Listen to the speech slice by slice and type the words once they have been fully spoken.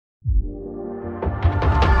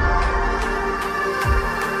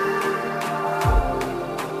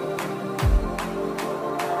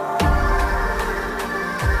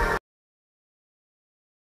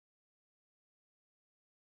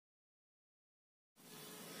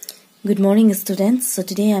Good morning, students. So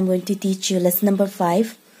today I am going to teach you lesson number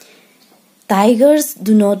 5. Tigers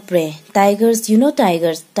do not bray. Tigers, you know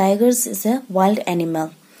tigers. Tigers is a wild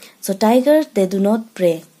animal. So tigers, they do not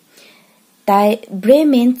bray. Bray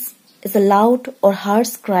means is a loud or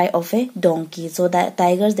harsh cry of a donkey. So the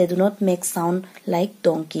tigers, they do not make sound like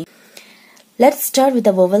donkey. Let's start with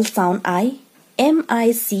the vowel sound I.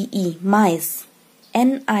 M-I-C-E, mice.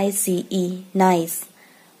 N-I-C-E, nice.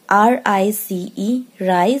 R-I-C-E,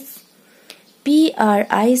 rice.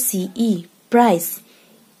 P-R-I-C-E, price.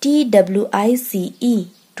 T-W-I-C-E,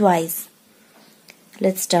 twice.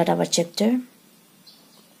 Let's start our chapter.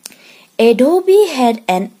 Adobe had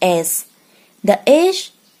an ass. The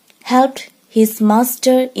ass helped his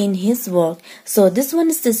master in his work. So this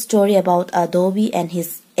one is the story about Adobe and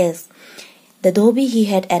his ass. The Adobe, he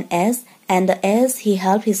had an ass, and the ass, he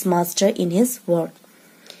helped his master in his work.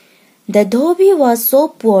 The Adobe was so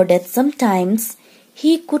poor that sometimes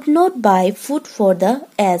he could not buy food for the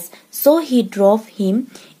ass, so he drove him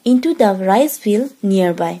into the rice field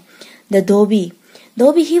nearby. The Adobe,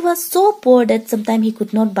 he was so poor that sometimes he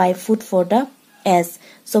could not buy food for the ass.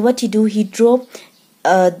 So what he do? He drove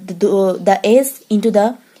the ass into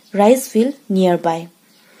the rice field nearby.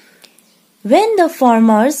 When the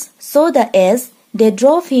farmers saw the ass, they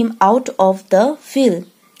drove him out of the field,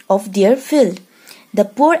 of their field. The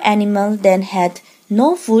poor animal then had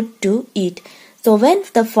no food to eat. So when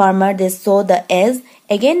the farmer, they saw the ass,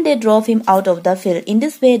 again they drove him out of the field. In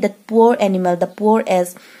this way, the poor animal, the poor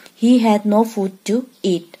ass, he had no food to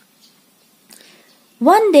eat.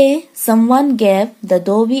 One day, someone gave the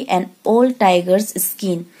Adobe an old tiger's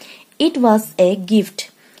skin. It was a gift.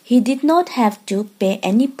 He did not have to pay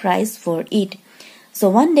any price for it. So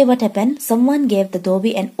one day what happened? Someone gave the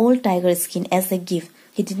Adobe an old tiger skin as a gift.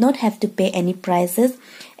 He did not have to pay any prices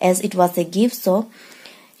as it was a gift. So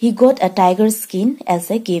he got a tiger skin as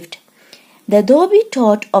a gift. The Adobe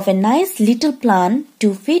thought of a nice little plan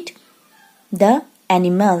to feed the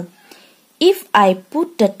animal. If I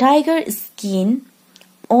put the tiger skin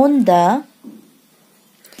on the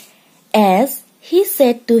ass, he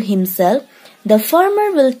said to himself, the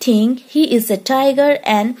farmer will think he is a tiger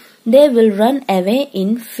and they will run away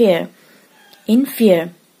in fear.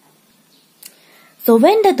 So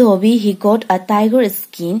when the Adobe, he got a tiger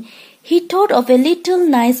skin, he thought of a little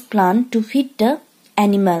nice plan to feed the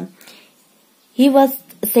animal. He was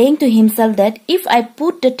saying to himself that if I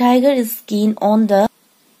put the tiger skin on the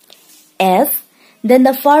ass, then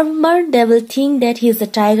the farmer, they will think that he is a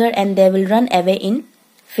tiger and they will run away in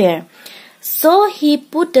fear. So he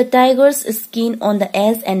put the tiger's skin on the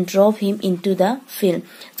ass and drove him into the field.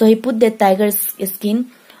 So he put the tiger's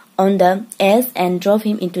skin on the ass and drove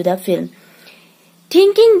him into the field.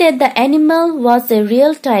 Thinking that the animal was a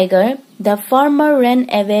real tiger, the farmer ran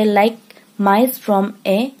away like mice from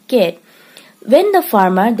a cat. When the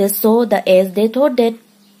farmer, they saw the ass, they thought that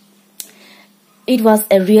it was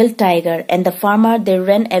a real tiger, and the farmer, they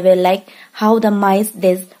ran away like how the mice,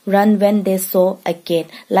 they run when they saw a cat.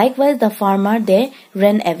 Likewise, the farmer, they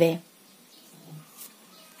ran away.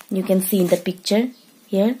 You can see in the picture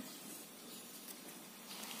here.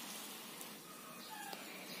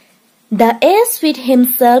 The ass fed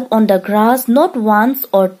himself on the grass not once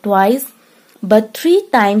or twice, but 3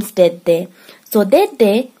 times that day. So that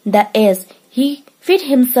day, the ass, he fed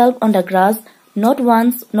himself on the grass not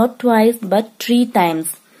once, not twice, but 3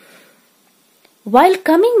 times. While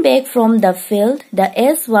coming back from the field, the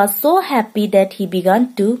ass was so happy that he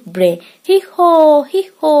began to bray. Hee-haw,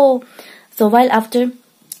 hee-haw. So while after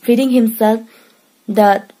feeding himself,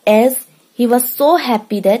 the ass, he was so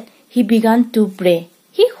happy that he began to bray.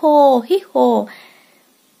 Hee-haw, hee-haw.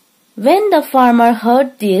 When the farmer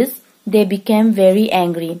heard this, they became very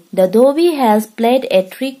angry. The Adobe has played a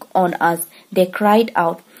trick on us, they cried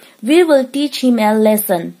out. We will teach him a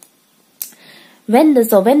lesson. When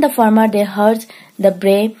the farmer, they heard the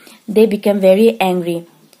bray, they became very angry,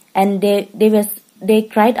 and they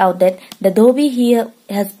cried out that the Adobe, he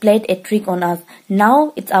has played a trick on us.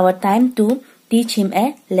 Now it's our time to teach him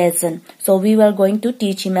a lesson. So we were going to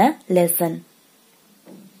teach him a lesson.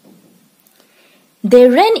 They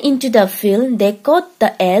ran into the field, they caught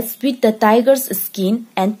the ass with the tiger's skin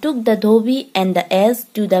and took the Adobe and the ass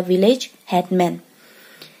to the village headman.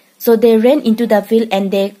 So they ran into the field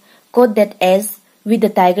and they caught that ass with the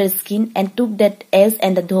tiger's skin and took that ass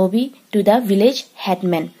and the Adobe to the village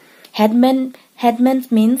headman. Headman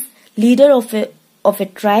means leader of a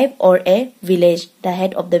tribe or a village, the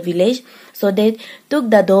head of the village. So they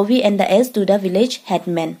took the Adobe and the ass to the village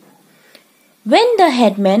headman. When the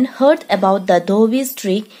headman heard about the Adobe's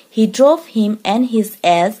trick, he drove him and his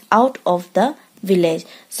ass out of the village.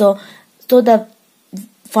 So the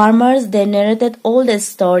farmers, they narrated all the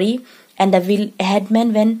story, and the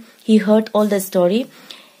headman, when he heard all the story,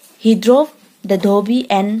 he drove the dhobi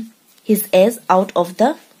and his ass out of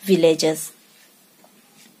the villages.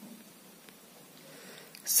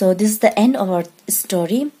 So this is the end of our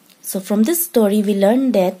story. So from this story we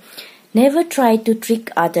learn that never try to trick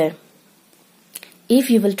other. If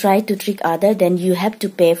you will try to trick other, then you have to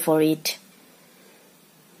pay for it.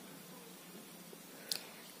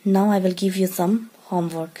 Now I will give you some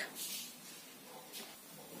homework.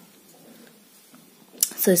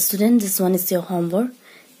 So student, this one is your homework.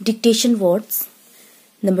 Dictation words.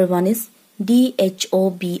 Number 1 is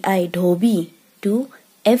DHOBI, dhobi, 2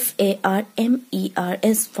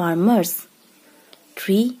 FARMERS, farmers,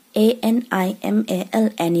 3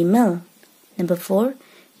 ANIMAL, animal. Number 4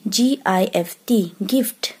 GIFT,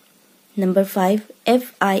 gift. Number 5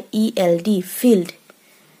 FIELD, field.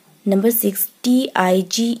 Number 6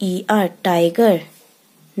 TIGER, tiger.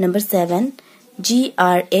 Number 7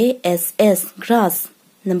 GRASS, grass.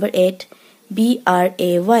 Number 8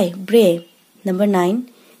 BRAY, bray. Number 9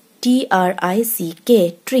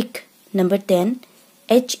 TRICK, trick. Number 10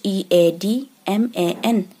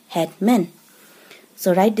 HEADMAN, headman.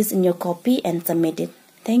 So write this in your copy and submit it.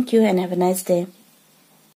 Thank you and have a nice day.